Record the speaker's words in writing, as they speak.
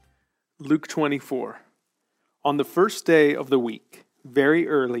Luke 24. On the first day of the week, very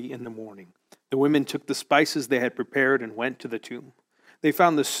early in the morning, the women took the spices they had prepared and went to the tomb. They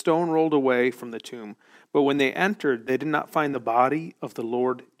found the stone rolled away from the tomb, but when they entered, they did not find the body of the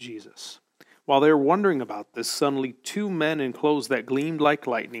Lord Jesus. While they were wondering about this, suddenly two men in clothes that gleamed like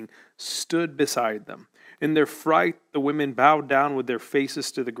lightning stood beside them. In their fright, the women bowed down with their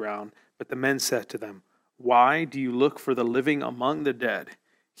faces to the ground, but the men said to them, "Why do you look for the living among the dead?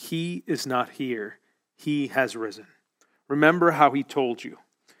 He is not here. He has risen. Remember how he told you,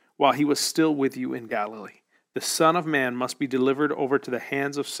 while he was still with you in Galilee. The Son of Man must be delivered over to the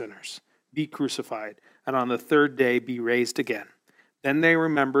hands of sinners, be crucified, and on the third day be raised again." Then they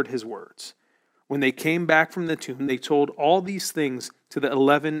remembered his words. When they came back from the tomb, they told all these things to the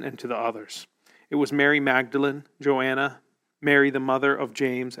 11 and to the others. It was Mary Magdalene, Joanna, Mary the mother of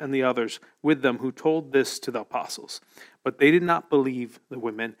James, and the others with them who told this to the apostles. But they did not believe the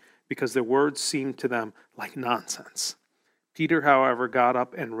women, because their words seemed to them like nonsense. Peter, however, got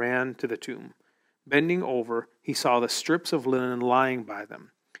up and ran to the tomb. Bending over, he saw the strips of linen lying by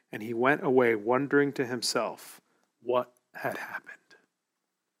them, and he went away wondering to himself what had happened.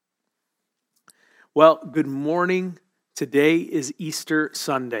 Well, good morning. Today is Easter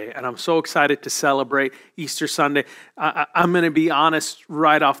Sunday, and I'm so excited to celebrate Easter Sunday. I'm going to be honest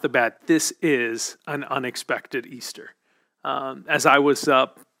right off the bat. This is an unexpected Easter. As I was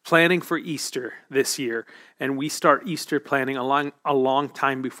planning for Easter this year, and we start Easter planning a long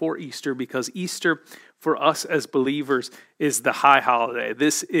time before Easter, because Easter for us as believers is the high holiday.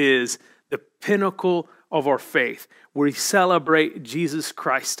 This is the pinnacle of our faith. We celebrate Jesus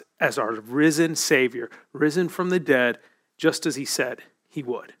Christ as our risen Savior, risen from the dead, just as he said he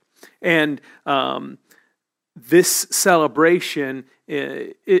would. And this celebration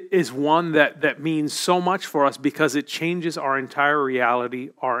is one that means so much for us because it changes our entire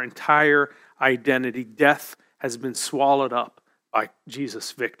reality, our entire identity. Death has been swallowed up by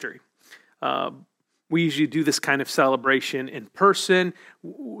Jesus' victory. We usually do this kind of celebration in person.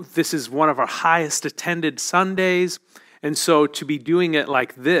 This is one of our highest attended Sundays. And so to be doing it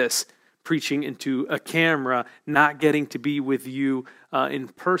like this, preaching into a camera, not getting to be with you in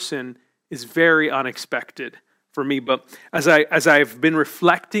person, is very unexpected for me. But as I've been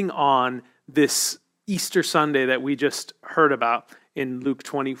reflecting on this Easter Sunday that we just heard about in Luke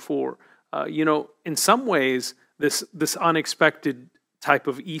 24, in some ways, this unexpected type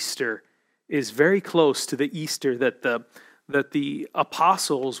of Easter is very close to the Easter that the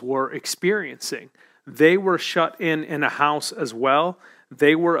apostles were experiencing. They were shut in a house as well.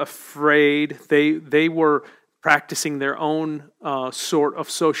 They were afraid. They were practicing their own sort of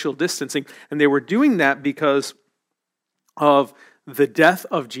social distancing, and they were doing that because of the death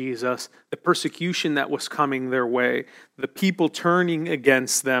of Jesus, the persecution that was coming their way, the people turning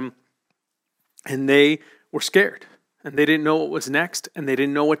against them, and they were scared. And they didn't know what was next, and they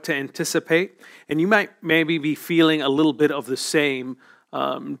didn't know what to anticipate. And you might maybe be feeling a little bit of the same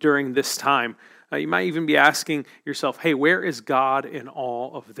during this time. You might even be asking yourself, hey, where is God in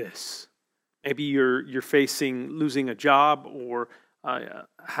all of this? Maybe you're facing losing a job, or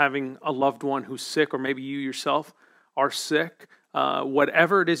having a loved one who's sick, or maybe you yourself are sick.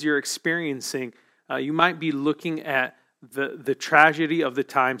 Whatever it is you're experiencing, you might be looking at the tragedy of the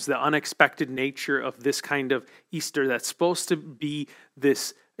times, the unexpected nature of this kind of Easter that's supposed to be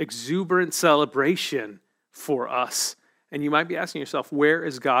this exuberant celebration for us. And you might be asking yourself, where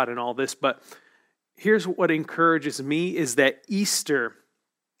is God in all this? But here's what encourages me is that Easter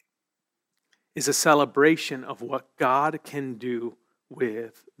is a celebration of what God can do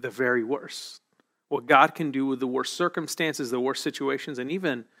with the very worst. What God can do with the worst circumstances, the worst situations, and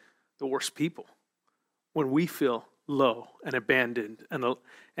even the worst people. When we feel low and abandoned and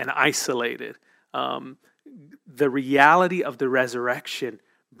isolated, the reality of the resurrection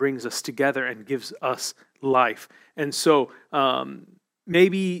brings us together and gives us life. And so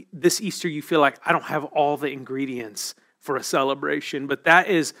maybe this Easter you feel like, I don't have all the ingredients for a celebration, but that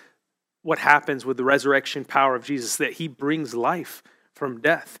is what happens with the resurrection power of Jesus, that he brings life from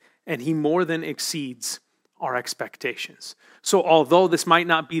death, and he more than exceeds our expectations. So although this might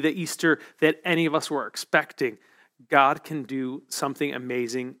not be the Easter that any of us were expecting, God can do something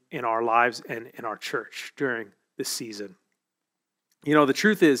amazing in our lives and in our church during this season. The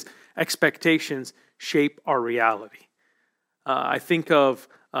truth is, expectations shape our reality. I think of,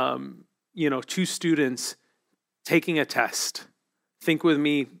 two students taking a test. Think with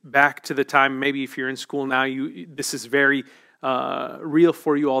me back to the time, maybe if you're in school now, this is very real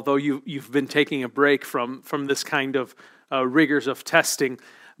for you, although you've been taking a break from this kind of rigors of testing.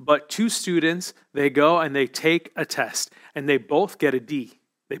 But two students, they go and they take a test, and they both get a D.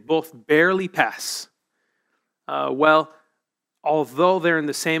 They both barely pass. Although they're in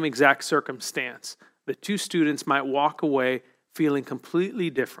the same exact circumstance, the two students might walk away feeling completely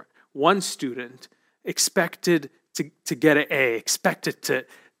different. One student expected to get an A, expected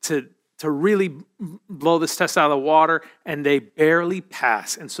to really blow this test out of the water, and they barely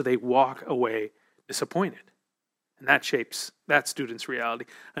pass, and so they walk away disappointed. And that shapes that student's reality.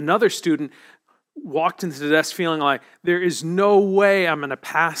 Another student walked into the test feeling like, there is no way I'm going to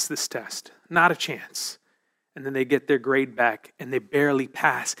pass this test. Not a chance. And then they get their grade back and they barely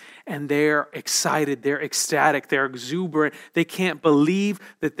pass. And they're excited, they're ecstatic, they're exuberant. They can't believe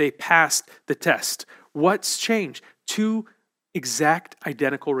that they passed the test. What's changed? Two exact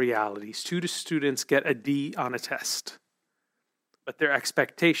identical realities. Two students get a D on a test. But their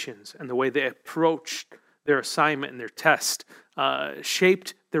expectations and the way they approached their assignment and their test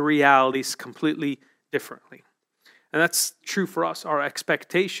shaped the realities completely differently. And that's true for us. Our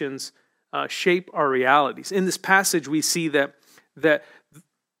expectations shape our realities. In this passage, we see that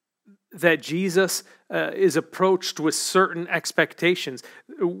Jesus is approached with certain expectations.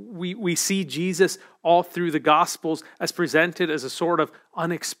 We see Jesus all through the Gospels as presented as a sort of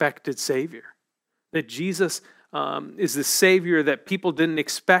unexpected Savior. That Jesus is the Savior that people didn't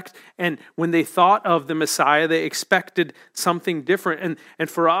expect. And when they thought of the Messiah, they expected something different. And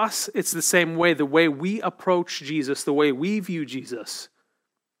for us, it's the same way. The way we approach Jesus, the way we view Jesus,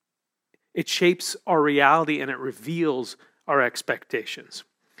 it shapes our reality and it reveals our expectations.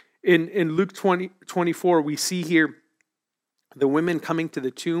 In Luke 24, we see here the women coming to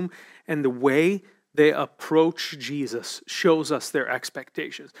the tomb, and the way they approach Jesus shows us their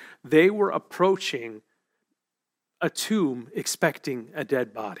expectations. They were approaching a tomb expecting a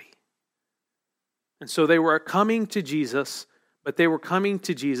dead body. And so they were coming to Jesus, but they were coming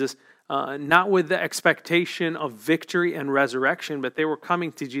to Jesus not with the expectation of victory and resurrection, but they were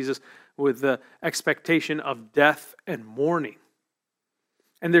coming to Jesus with the expectation of death and mourning.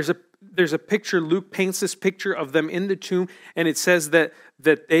 And there's a picture, Luke paints this picture of them in the tomb, and it says that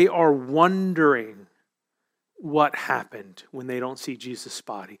they are wondering what happened when they don't see Jesus'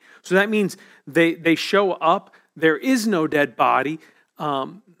 body. So that means they show up, there is no dead body,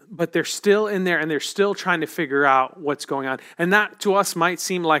 but they're still in there and they're still trying to figure out what's going on. And that to us might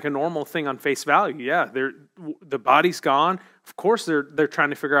seem like a normal thing on face value. Yeah, the body's gone. Of course they're trying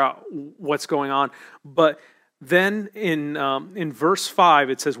to figure out what's going on. But then in verse 5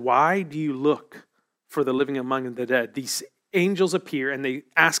 it says, "Why do you look for the living among the dead?" These angels appear and they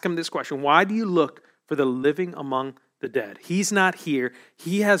ask him this question: "Why do you look for the living among the dead? He's not here.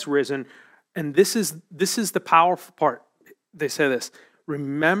 He has risen." And this is the powerful part. They say this: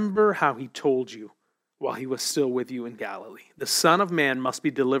 "Remember how he told you while he was still with you in Galilee. The Son of Man must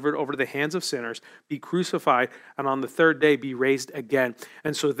be delivered over to the hands of sinners, be crucified, and on the third day be raised again."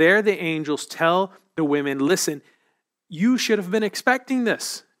 And so there the angels tell the women, listen, you should have been expecting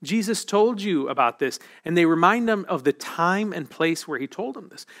this. Jesus told you about this. And they remind them of the time and place where he told them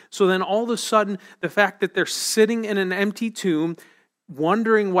this. So then all of a sudden, the fact that they're sitting in an empty tomb,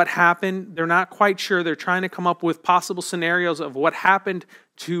 wondering what happened, they're not quite sure. They're trying to come up with possible scenarios of what happened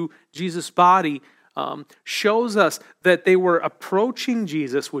to Jesus' body, shows us that they were approaching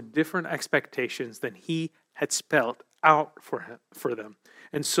Jesus with different expectations than he had spelled out for them.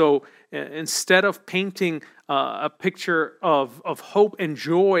 And so instead of painting a picture of hope and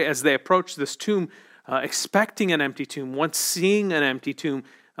joy as they approach this tomb, expecting an empty tomb, once seeing an empty tomb,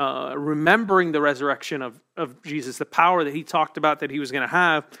 remembering the resurrection of Jesus, the power that he talked about that he was going to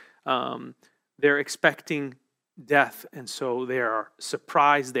have, they're expecting death. And so they are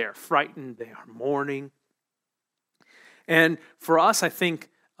surprised, they are frightened, they are mourning. And for us, I think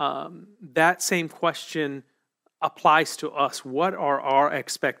that same question applies to us. What are our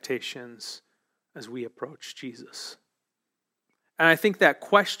expectations as we approach Jesus? And I think that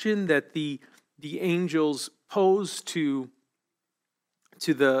question that the angels pose to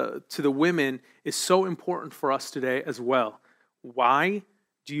the women is so important for us today as well. Why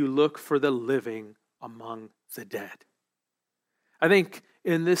do you look for the living among the dead? I think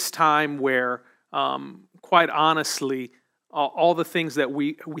in this time where, quite honestly, all the things that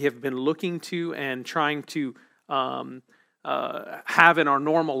we have been looking to and trying to have in our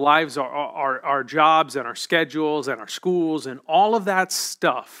normal lives, our jobs and our schedules and our schools and all of that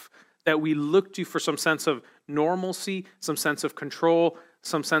stuff that we look to for some sense of normalcy, some sense of control,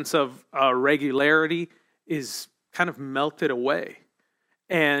 some sense of regularity is kind of melted away.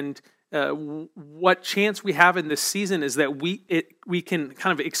 And what chance we have in this season is that we can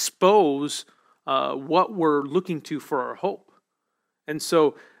kind of expose what we're looking to for our hope. And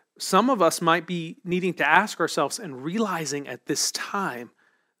so some of us might be needing to ask ourselves and realizing at this time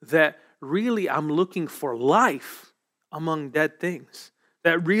that really I'm looking for life among dead things.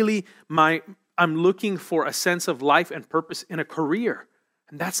 That really I'm looking for a sense of life and purpose in a career.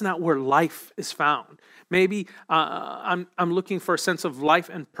 And that's not where life is found. Maybe I'm looking for a sense of life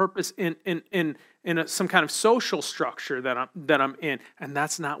and purpose in some kind of social structure that I'm in, and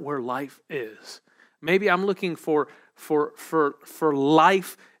that's not where life is. Maybe I'm looking for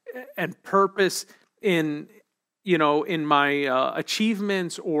life and purpose in my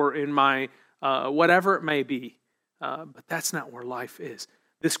achievements or in my whatever it may be, but that's not where life is.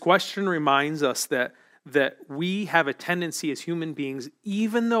 This question reminds us that we have a tendency as human beings,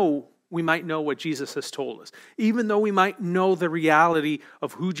 even though we might know what Jesus has told us, even though we might know the reality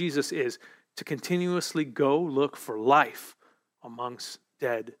of who Jesus is, to continuously go look for life amongst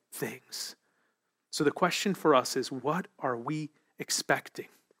dead things. So the question for us is, what are we expecting?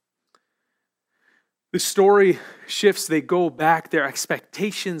 The story shifts, they go back, their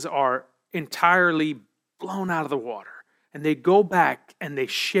expectations are entirely blown out of the water. And they go back and they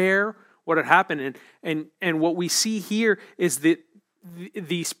share what had happened. And what we see here is that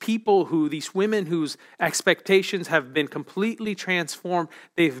these women whose expectations have been completely transformed,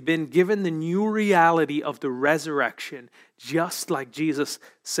 they've been given the new reality of the resurrection, just like Jesus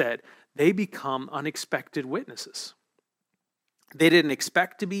said. They become unexpected witnesses. They didn't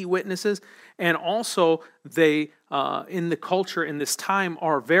expect to be witnesses, and also they, in the culture in this time,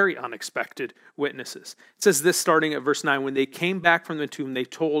 are very unexpected witnesses. It says this starting at verse 9, when they came back from the tomb, they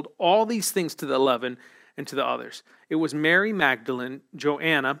told all these things to the 11 and to the others. It was Mary Magdalene,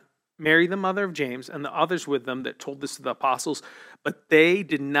 Joanna, Mary the mother of James, and the others with them that told this to the apostles, but they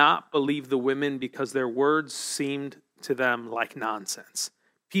did not believe the women because their words seemed to them like nonsense.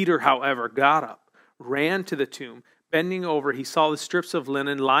 Peter, however, got up, ran to the tomb. Bending over, he saw the strips of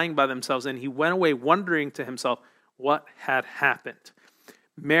linen lying by themselves, and he went away wondering to himself what had happened.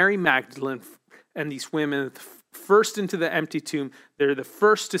 Mary Magdalene and these women, first into the empty tomb, they're the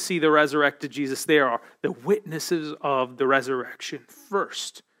first to see the resurrected Jesus. They are the witnesses of the resurrection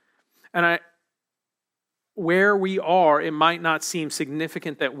first. And where we are, it might not seem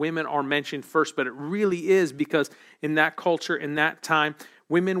significant that women are mentioned first, but it really is, because in that culture, in that time,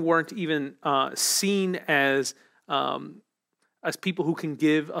 women weren't even seen as people who can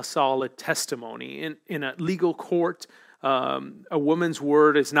give a solid testimony. In a legal court, a woman's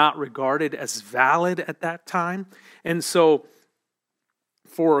word is not regarded as valid at that time. And so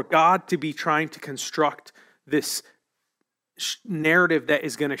for God to be trying to construct this narrative that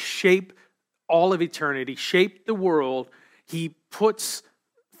is going to shape all of eternity, shape the world, he puts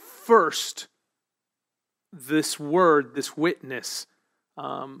first this word, this witness,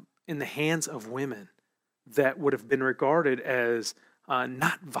 in the hands of women that would have been regarded as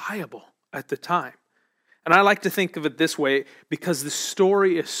not viable at the time. And I like to think of it this way, because the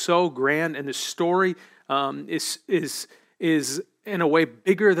story is so grand, and the story is in a way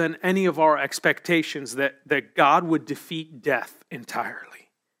bigger than any of our expectations, that God would defeat death entirely.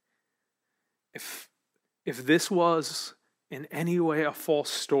 If this was in any way a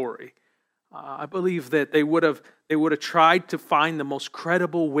false story, I believe that they would have tried to find the most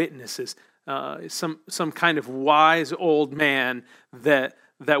credible witnesses, some kind of wise old man that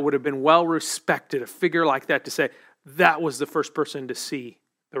would have been well respected, a figure like that, to say that was the first person to see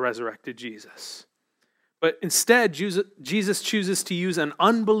the resurrected Jesus. But instead, Jesus chooses to use an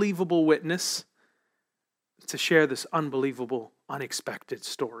unbelievable witness to share this unbelievable, unexpected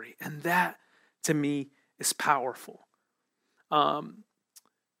story. And that, to me, is powerful.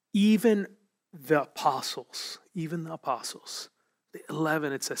 Even the apostles, the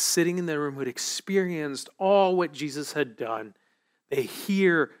 11, it says, sitting in the room, who had experienced all what Jesus had done, they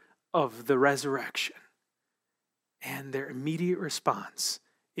hear of the resurrection. And their immediate response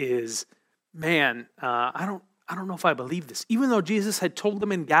is, man, I don't know if I believe this. Even though Jesus had told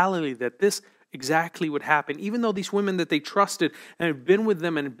them in Galilee that this exactly would happen, even though these women that they trusted and had been with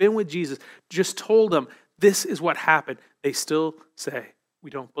them and had been with Jesus just told them this is what happened, they still say, we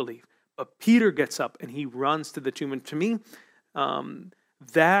don't believe. But Peter gets up and he runs to the tomb. And to me,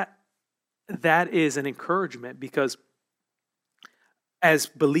 that is an encouragement, because as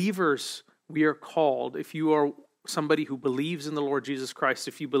believers, we are called, if you are somebody who believes in the Lord Jesus Christ,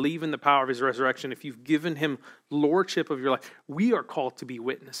 if you believe in the power of his resurrection, if you've given him lordship of your life, we are called to be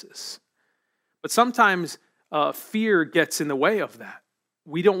witnesses. But sometimes fear gets in the way of that.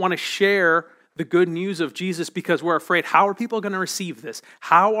 We don't want to share the good news of Jesus because we're afraid, how are people going to receive this?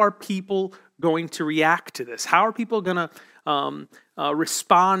 How are people going to react to this? How are people going to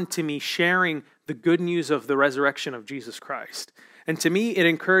respond to me sharing the good news of the resurrection of Jesus Christ? And to me, it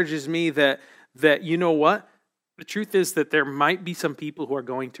encourages me that you know what? The truth is that there might be some people who are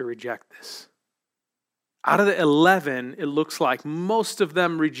going to reject this. Out of the 11, it looks like most of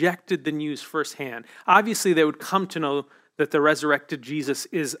them rejected the news firsthand. Obviously, they would come to know that the resurrected Jesus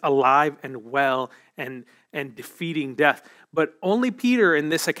is alive and well and defeating death. But only Peter in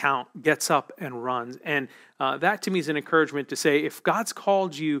this account gets up and runs. And that to me is an encouragement to say, if God's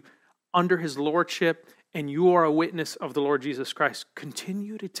called you under his lordship and you are a witness of the Lord Jesus Christ,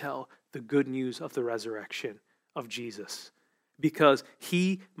 continue to tell the good news of the resurrection of Jesus, because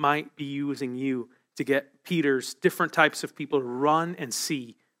he might be using you to get Peter's different types of people to run and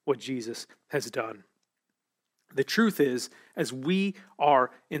see what Jesus has done. The truth is, as we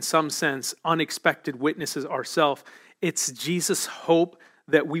are, in some sense, unexpected witnesses ourselves, it's Jesus' hope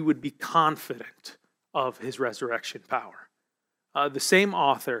that we would be confident of his resurrection power. The same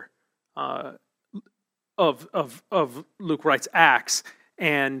author of Luke writes Acts,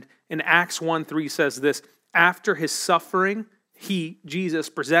 and in Acts 1:3 says this: after his suffering, he, Jesus,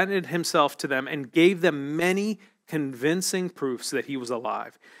 presented himself to them and gave them many convincing proofs that he was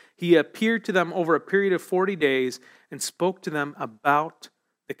alive. He appeared to them over a period of 40 days and spoke to them about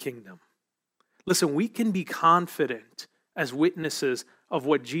the kingdom. Listen, we can be confident as witnesses of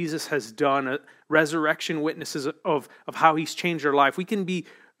what Jesus has done, resurrection witnesses of how he's changed our life. We can be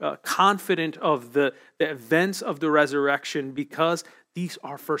confident of the events of the resurrection because these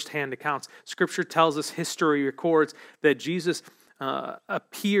are firsthand accounts. Scripture tells us, history records that Jesus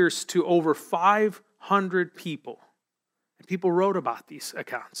appears to over 500 people. And people wrote about these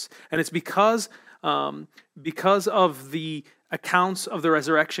accounts. And it's because of the accounts of the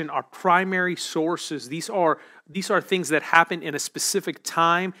resurrection, our primary sources. These are things that happened in a specific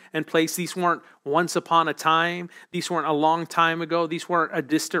time and place. These weren't once upon a time. These weren't a long time ago. These weren't a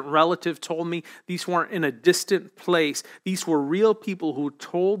distant relative told me. These weren't in a distant place. These were real people who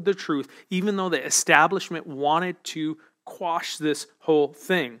told the truth, even though the establishment wanted to quash this whole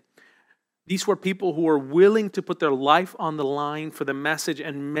thing. These were people who were willing to put their life on the line for the message,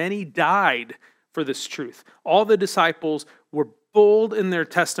 and many died for this truth. All the disciples were bold in their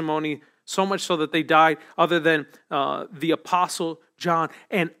testimony, so much so that they died, other than the apostle John.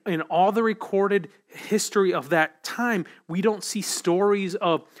 And in all the recorded history of that time, we don't see stories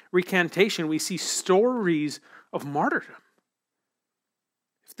of recantation. We see stories of martyrdom.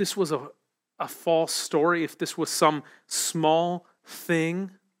 If this was a false story, if this was some small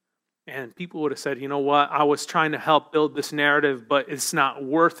thing, and people would have said, you know what, I was trying to help build this narrative, but it's not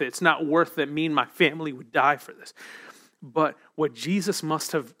worth it. It's not worth that me and my family would die for this. But what Jesus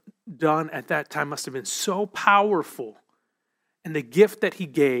must have done at that time must have been so powerful, and the gift that he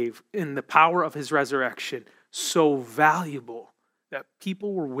gave in the power of his resurrection so valuable, that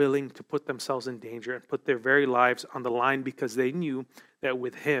people were willing to put themselves in danger and put their very lives on the line because they knew that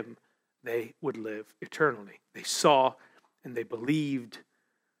with him they would live eternally. They saw and they believed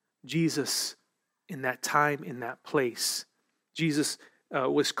Jesus in that time, in that place. Jesus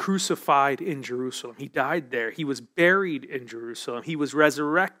was crucified in Jerusalem. He died there. He was buried in Jerusalem. He was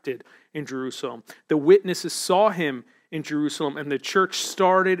resurrected in Jerusalem. The witnesses saw him in Jerusalem, and the church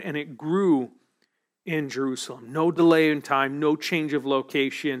started and it grew in Jerusalem. No delay in time, no change of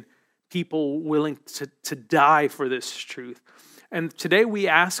location, people willing to die for this truth. And today we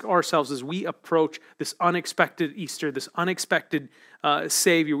ask ourselves, as we approach this unexpected Easter, this unexpected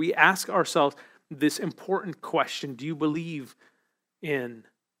Savior, we ask ourselves this important question: do you believe in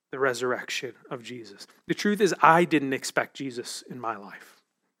the resurrection of Jesus? The truth is, I didn't expect Jesus in my life.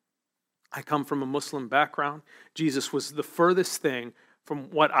 I come from a Muslim background. Jesus was the furthest thing from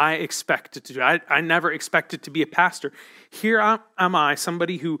what I expected to do. I never expected to be a pastor. Here am I,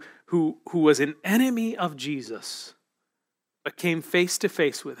 somebody who was an enemy of Jesus, but came face to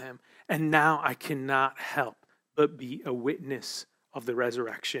face with him. And now I cannot help but be a witness of the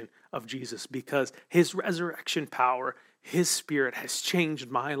resurrection of Jesus, because his resurrection power, his spirit has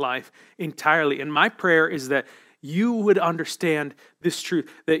changed my life entirely. And my prayer is that you would understand this truth,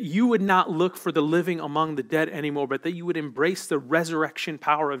 that you would not look for the living among the dead anymore, but that you would embrace the resurrection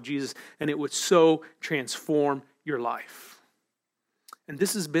power of Jesus, and it would so transform your life. And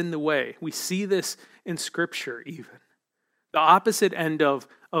this has been the way. We see this in Scripture even. The opposite end of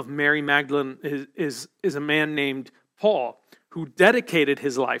Mary Magdalene is a man named Paul, who dedicated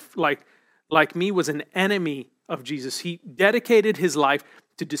his life, like me, was an enemy of Jesus. He dedicated his life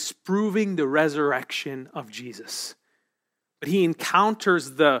to disproving the resurrection of Jesus. But he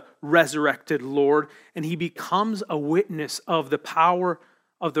encounters the resurrected Lord, and he becomes a witness of the power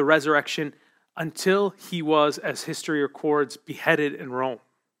of the resurrection until he was, as history records, beheaded in Rome.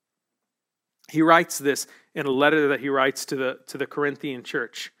 He writes this in a letter that he writes to the Corinthian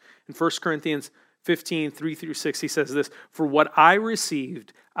church. In 1 Corinthians 15, 3 through 6, he says this, "For what I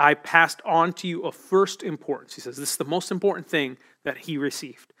received, I passed on to you of first importance." He says this is the most important thing that he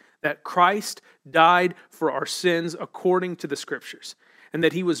received, that Christ died for our sins according to the Scriptures, and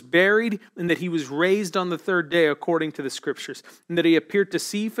that he was buried, and that he was raised on the third day according to the Scriptures, and that he appeared to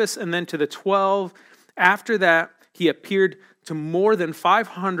Cephas and then to the 12. After that, he appeared to more than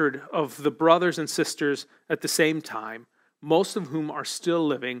 500 of the brothers and sisters at the same time, most of whom are still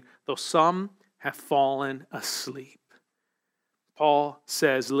living, though some have fallen asleep. Paul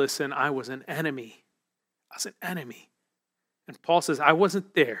says, listen, I was an enemy. I was an enemy. And Paul says, I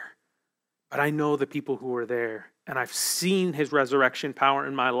wasn't there, but I know the people who were there. And I've seen his resurrection power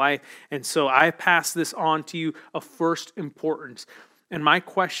in my life. And so I pass this on to you of first importance. And my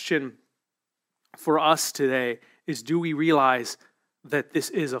question for us today is, do we realize that this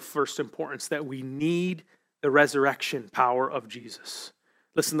is of first importance, that we need the resurrection power of Jesus?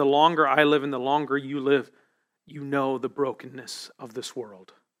 Listen, the longer I live and the longer you live, you know the brokenness of this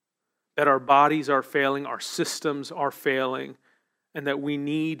world. That our bodies are failing, our systems are failing, and that we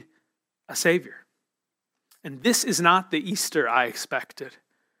need a Savior. And this is not the Easter I expected.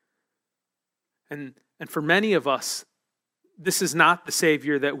 And for many of us, this is not the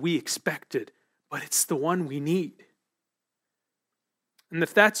Savior that we expected, but it's the one we need. And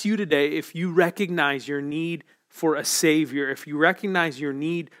if that's you today, if you recognize your need for a Savior, if you recognize your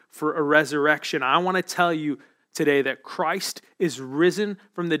need for a resurrection, I want to tell you today that Christ is risen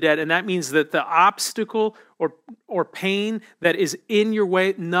from the dead. And that means that the obstacle or pain that is in your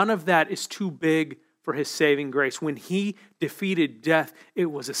way, none of that is too big for his saving grace. When he defeated death, it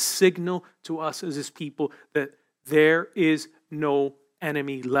was a signal to us as his people that there is no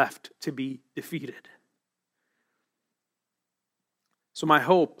enemy left to be defeated. So my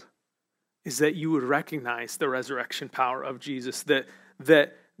hope is that you would recognize the resurrection power of Jesus, that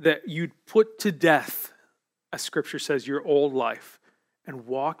you'd put to death, as Scripture says, your old life and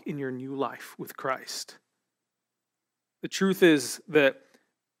walk in your new life with Christ. The truth is that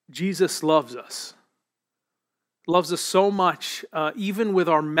Jesus loves us so much, even with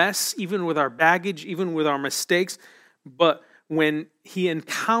our mess, even with our baggage, even with our mistakes. But when he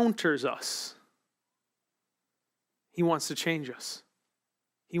encounters us, he wants to change us.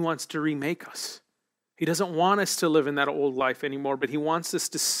 He wants to remake us. He doesn't want us to live in that old life anymore, but he wants us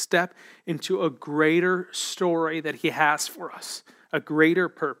to step into a greater story that he has for us, a greater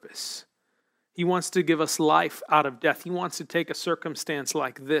purpose. He wants to give us life out of death. He wants to take a circumstance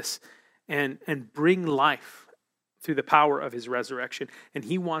like this and bring life through the power of his resurrection. And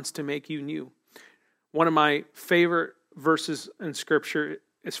he wants to make you new. One of my favorite verses in Scripture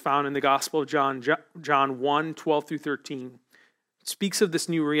is found in the Gospel of John 1, 12 through 13. It speaks of this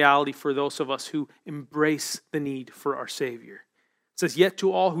new reality for those of us who embrace the need for our Savior. It says, "Yet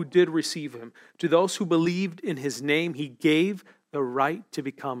to all who did receive him, to those who believed in his name, he gave the right to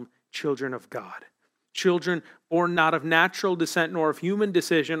become children of God. Children born not of natural descent, nor of human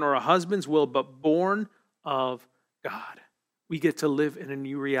decision or a husband's will, but born of God." We get to live in a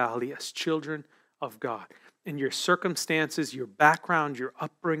new reality as children of God. And your circumstances, your background, your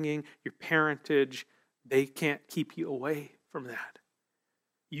upbringing, your parentage, they can't keep you away from that.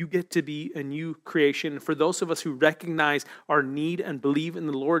 You get to be a new creation. For those of us who recognize our need and believe in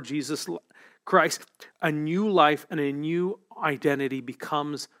the Lord Jesus Christ, a new life and a new identity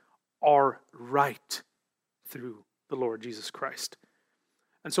becomes our right through the Lord Jesus Christ.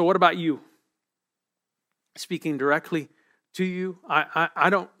 And so what about you? Speaking directly to you, I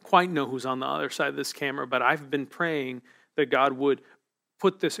don't quite know who's on the other side of this camera, but I've been praying that God would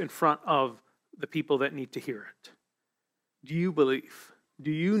put this in front of the people that need to hear it. Do you believe? Do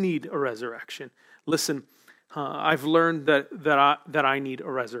you need a resurrection? Listen, I've learned that I need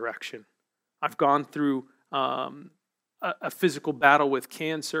a resurrection. I've gone through a physical battle with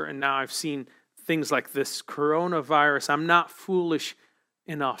cancer, and now I've seen things like this coronavirus. I'm not foolish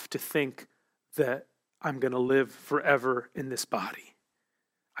enough to think that I'm going to live forever in this body.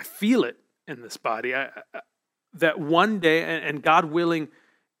 I feel it in this body. That one day, and God willing,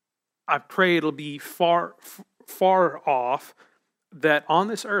 I pray it'll be far off, that on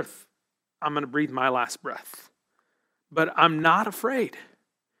this earth, I'm going to breathe my last breath. But I'm not afraid.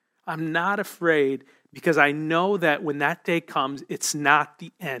 I'm not afraid because I know that when that day comes, it's not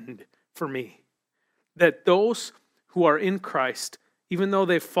the end for me. That those who are in Christ, even though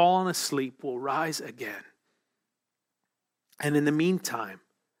they've fallen asleep, will rise again. And in the meantime,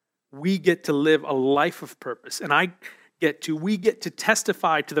 we get to live a life of purpose. And we get to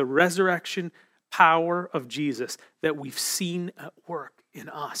testify to the resurrection power of Jesus that we've seen at work in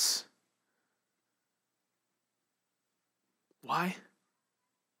us. Why?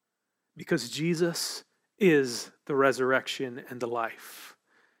 Because Jesus is the resurrection and the life.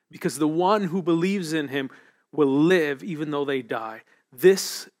 Because the one who believes in him will live even though they die.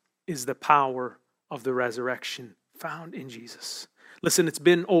 This is the power of the resurrection found in Jesus. Listen, it's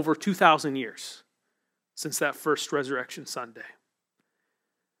been over 2,000 years since that first Resurrection Sunday.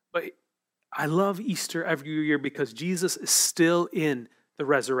 But I love Easter every year because Jesus is still in the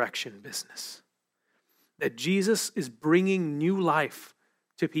resurrection business. That Jesus is bringing new life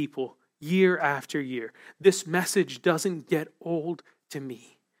to people year after year. This message doesn't get old to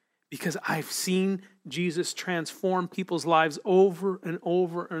me because I've seen Jesus transform people's lives over and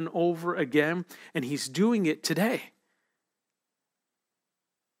over and over again, and he's doing it today.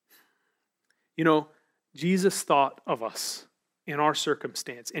 You know, Jesus thought of us in our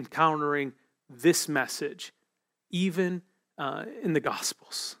circumstance, encountering this message, even in the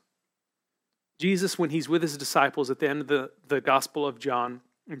Gospels. Jesus, when he's with his disciples at the end of the Gospel of John,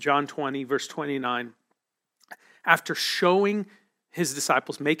 in John 20, verse 29, after showing his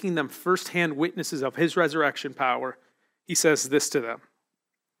disciples, making them firsthand witnesses of his resurrection power, he says this to them.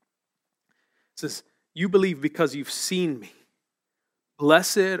 He says, "You believe because you've seen me.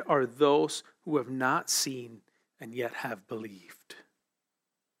 Blessed are those who have not seen and yet have believed."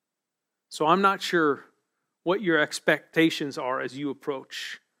 So I'm not sure what your expectations are as you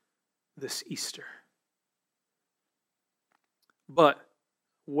approach this Easter. But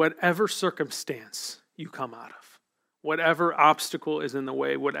whatever circumstance you come out of, whatever obstacle is in the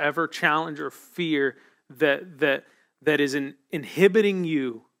way, whatever challenge or fear that is inhibiting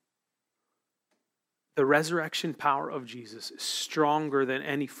you, the resurrection power of Jesus is stronger than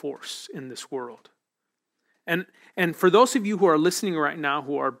any force in this world. And for those of you who are listening right now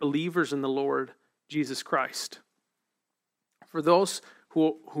who are believers in the Lord Jesus Christ, for those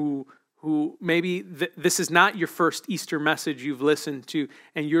who maybe this is not your first Easter message you've listened to,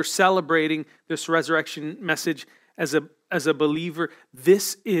 and you're celebrating this resurrection message as a believer,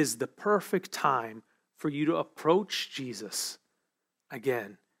 this is the perfect time for you to approach Jesus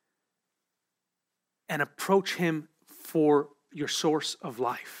again and approach him for your source of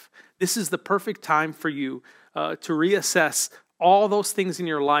life. This is the perfect time for you to reassess all those things in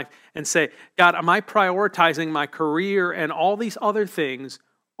your life and say, God, am I prioritizing my career and all these other things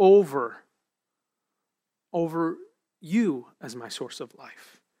over you as my source of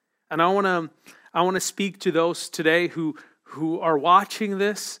life? And I want to speak to those today who are watching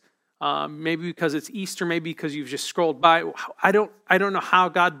this, maybe because it's Easter, maybe because you've just scrolled by. I don't know how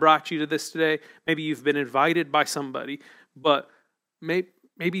God brought you to this today. Maybe you've been invited by somebody, but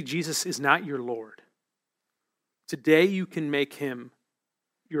maybe Jesus is not your Lord. Today you can make him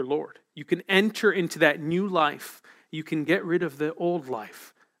your Lord. You can enter into that new life. You can get rid of the old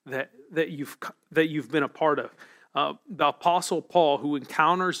life that you've been a part of. The Apostle Paul, who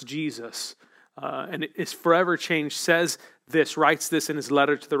encounters Jesus and is forever changed, writes this in his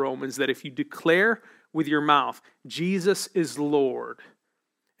letter to the Romans, that if you declare with your mouth Jesus is Lord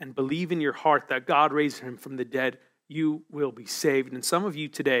and believe in your heart that God raised him from the dead, you will be saved. And some of you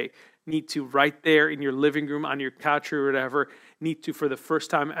today need to, right there in your living room, on your couch or whatever, need to, for the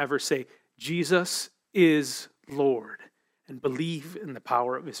first time ever, say, Jesus is Lord, and believe in the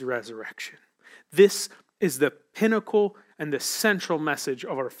power of his resurrection. This is the pinnacle and the central message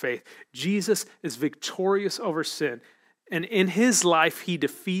of our faith. Jesus is victorious over sin, and in his life, he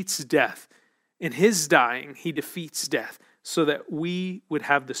defeats death. In his dying, he defeats death, so that we would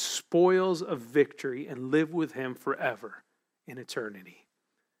have the spoils of victory and live with him forever in eternity.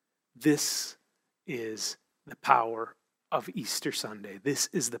 This is the power of Easter Sunday. This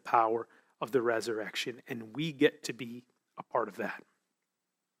is the power of the resurrection, and we get to be a part of that.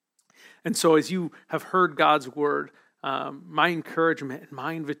 And so as you have heard God's word, my encouragement and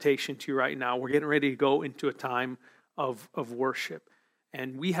my invitation to you right now, we're getting ready to go into a time of worship.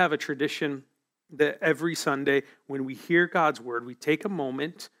 And we have a tradition that every Sunday when we hear God's word, we take a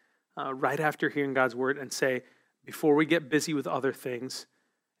moment right after hearing God's word and say, before we get busy with other things,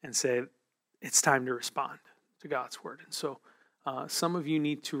 and say, it's time to respond to God's word. And so some of you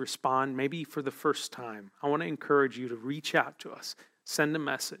need to respond maybe for the first time. I want to encourage you to reach out to us, send a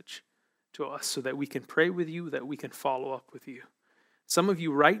message to us so that we can pray with you, that we can follow up with you. Some of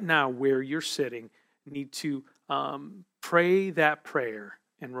you right now where you're sitting need to pray that prayer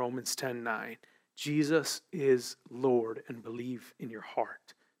in Romans 10:9. Jesus is Lord, and believe in your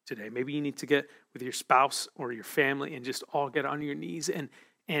heart today. Maybe you need to get with your spouse or your family and just all get on your knees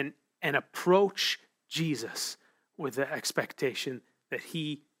and approach Jesus with the expectation that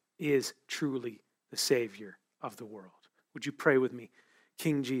he is truly the Savior of the world. Would you pray with me?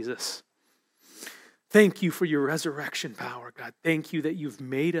 King Jesus, Thank you for your resurrection power, God. Thank you that you've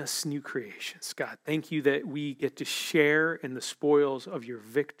made us new creations, God. Thank you that we get to share in the spoils of your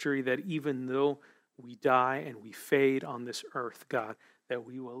victory, that even though we die and we fade on this earth, God, that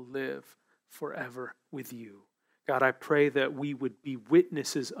we will live forever with you. God, I pray that we would be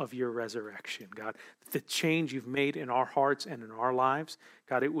witnesses of your resurrection, God. The change you've made in our hearts and in our lives,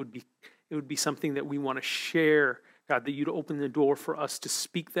 God, it would be something that we want to share, God, that you'd open the door for us to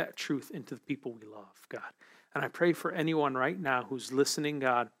speak that truth into the people we love, God. And I pray for anyone right now who's listening,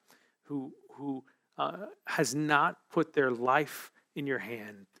 God, who has not put their life in your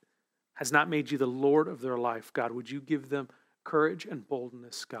hand, has not made you the Lord of their life, God. Would you give them courage and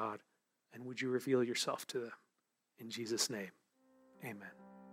boldness, God, and would you reveal yourself to them? In Jesus' name, amen.